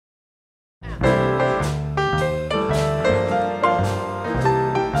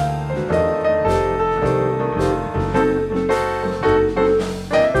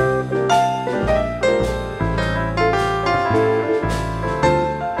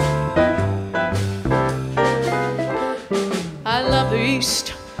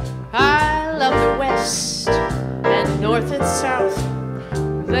east, I love the west, and north and south,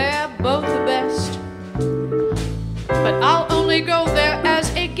 they're both the best. But I'll only go there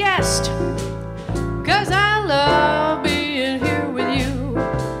as a guest, 'cause I love being here with you.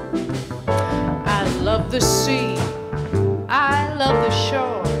 I love the sea, I love the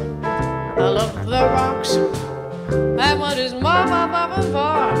shore, I love the rocks, and what is more,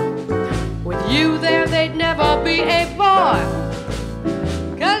 with you there they'd never be a bore,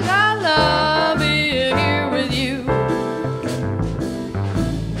 'cause I love being here with you.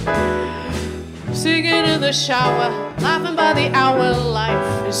 Singing in the shower, laughing by the hour, life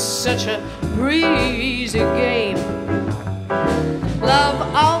is such a breezy game. Love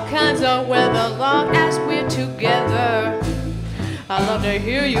all kinds of weather, long as we're together. I love to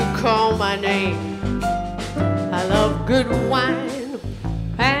hear you call my name. I love good wine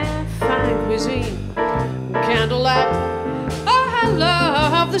and fine cuisine, candlelight, oh, I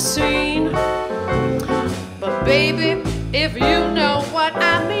love the scene. But baby, if you know what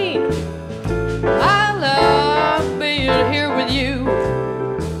I mean, I love being here with you.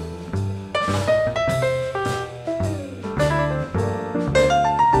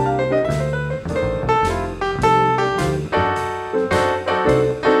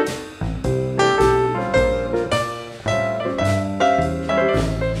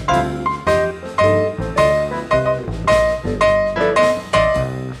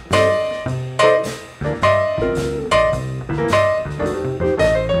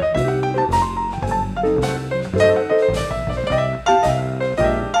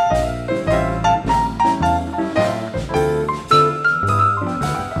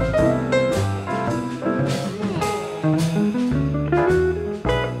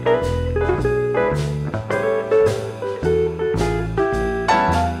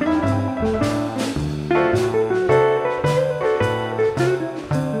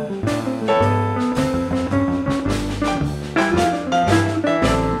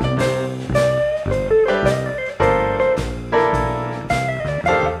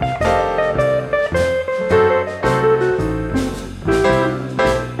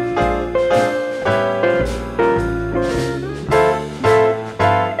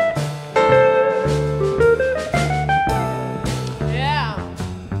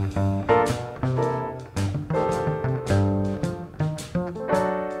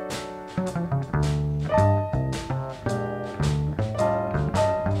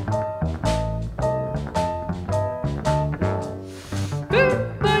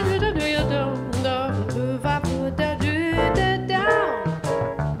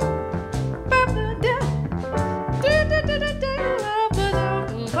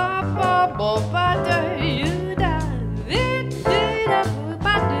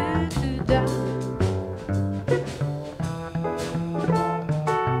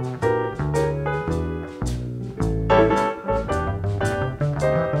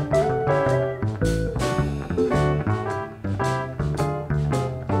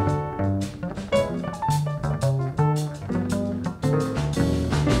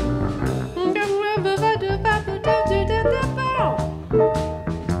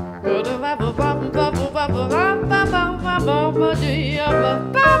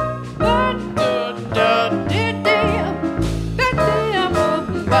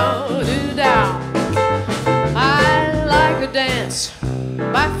 I like a dance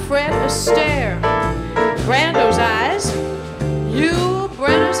by Fred Astaire, Brando's eyes, you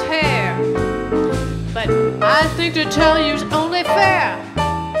Brenner's hair. But I think to tell you's only fair.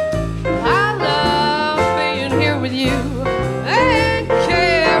 I love being here with you. And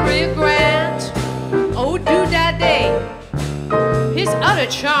Cary Grant, oh do-da-day, his utter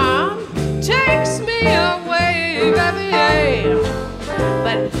charm takes me away, baby.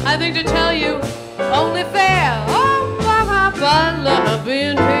 But I think to tell you only fair. Oh, I love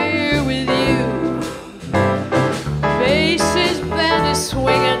being here with you. Basses, band is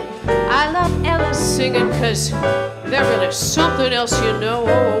swinging. I love Ella singing, 'cause they're really something else, you know.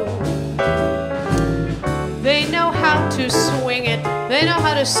 They know how to swing it. They know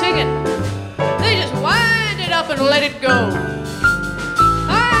how to sing it. They just wind it up and let it go.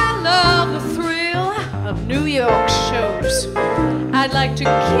 I love the thrill of New York shows. I'd like to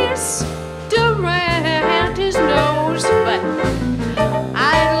kiss